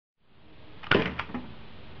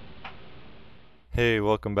Hey,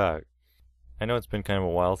 welcome back. I know it's been kind of a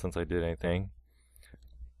while since I did anything.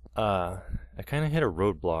 I kind of hit a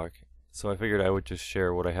roadblock, so I figured I would just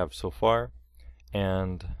share what I have so far,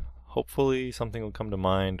 and hopefully something will come to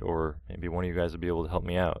mind, or maybe one of you guys will be able to help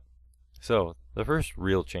me out. So, the first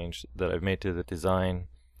real change that I've made to the design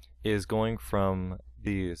is going from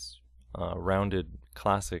these rounded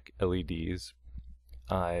classic LEDs.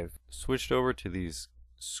 I've switched over to these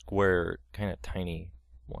square, kind of tiny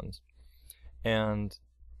ones. And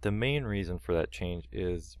the main reason for that change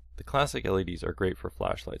is the classic LEDs are great for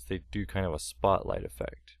flashlights. They do kind of a spotlight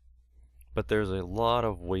effect. But there's a lot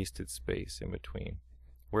of wasted space in between.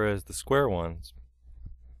 Whereas the square ones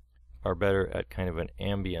are better at kind of an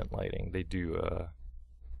ambient lighting. They do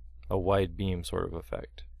a wide beam sort of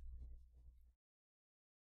effect.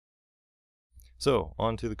 So,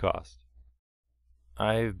 on to the cost.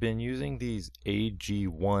 I've been using these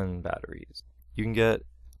AG1 batteries. You can get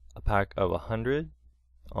a pack of 100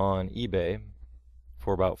 on eBay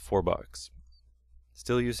for about $4.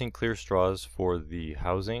 Still using clear straws for the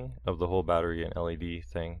housing of the whole battery and LED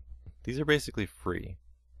thing. These are basically free.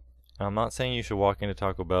 I'm not saying you should walk into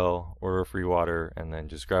Taco Bell, order free water, and then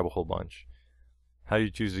just grab a whole bunch. How you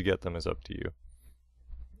choose to get them is up to you.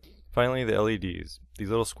 Finally, the LEDs. These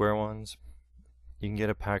little square ones, you can get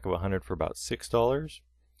a pack of 100 for about $6.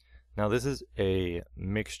 Now this is a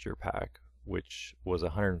mixture pack, which was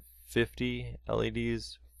 150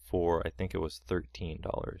 LEDs for, I think it was $13.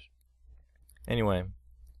 Anyway,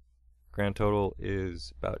 grand total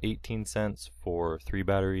is about 18 cents for 3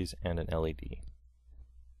 batteries and an LED.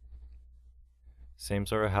 Same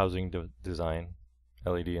sort of housing design,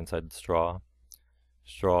 LED inside the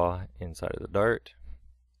straw inside of the dart,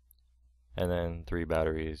 and then 3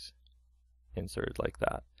 batteries inserted like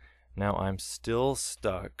that. Now I'm still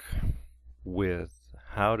stuck with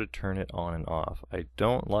how to turn it on and off. I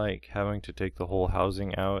don't like having to take the whole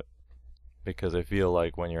housing out because I feel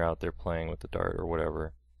like when you're out there playing with the dart or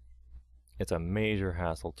whatever, it's a major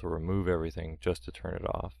hassle to remove everything just to turn it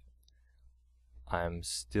off. I'm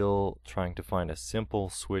still trying to find a simple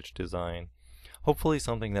switch design, hopefully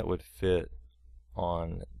something that would fit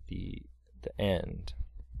on the end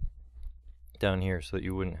down here so that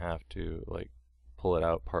you wouldn't have to like pull it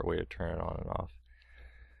out partway to turn it on and off.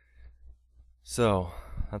 So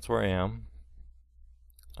that's where I am.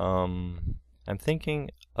 I'm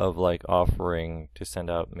thinking of like offering to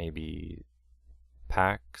send out maybe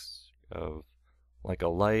packs of like a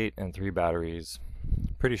light and 3 batteries.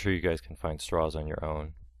 Pretty sure you guys can find straws on your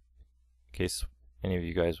own. In case any of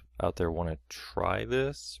you guys out there want to try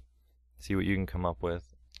this, see what you can come up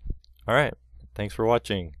with. Alright, thanks for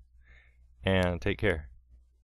watching and take care.